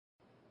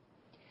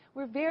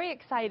We're very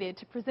excited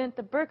to present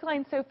the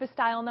Berkline sofa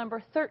style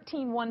number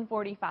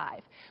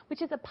 13145,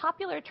 which is a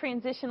popular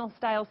transitional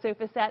style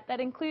sofa set that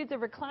includes a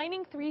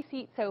reclining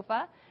 3-seat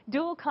sofa,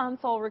 dual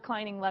console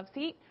reclining love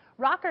seat,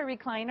 rocker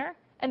recliner,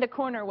 and a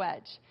corner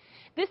wedge.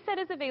 This set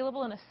is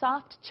available in a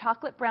soft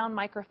chocolate brown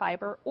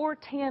microfiber or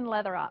tan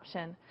leather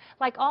option.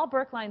 Like all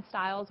Berkline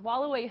styles,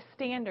 Wallaway is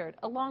standard,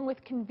 along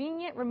with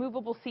convenient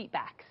removable seat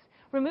backs.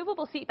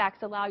 Removable seat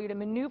backs allow you to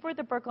maneuver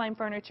the Berkline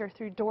furniture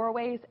through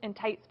doorways and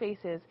tight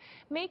spaces,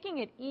 making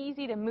it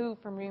easy to move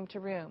from room to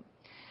room.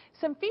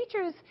 Some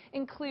features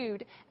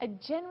include a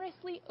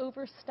generously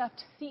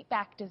overstuffed seat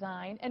back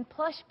design and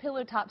plush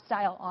pillow top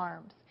style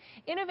arms.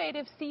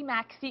 Innovative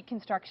C-Max seat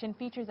construction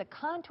features a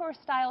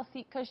contour-style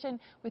seat cushion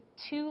with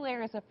 2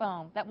 layers of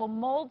foam that will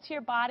mold to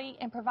your body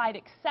and provide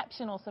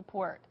exceptional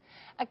support.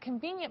 A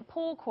convenient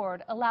pull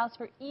cord allows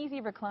for easy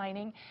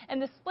reclining,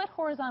 and the split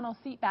horizontal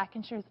seat back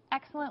ensures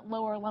excellent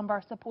lower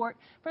lumbar support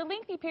for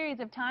lengthy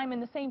periods of time in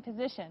the same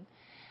position.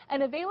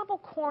 An available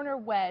corner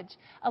wedge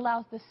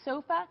allows the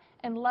sofa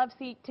and love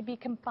seat to be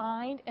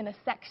combined in a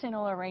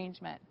sectional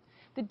arrangement.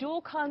 The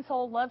dual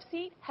console love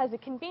seat has a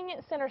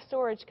convenient center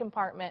storage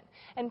compartment.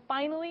 And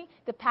finally,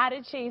 the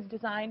padded chaise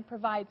design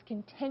provides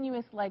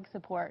continuous leg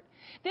support.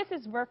 This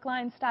is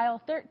Berkline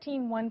style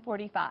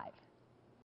 13145.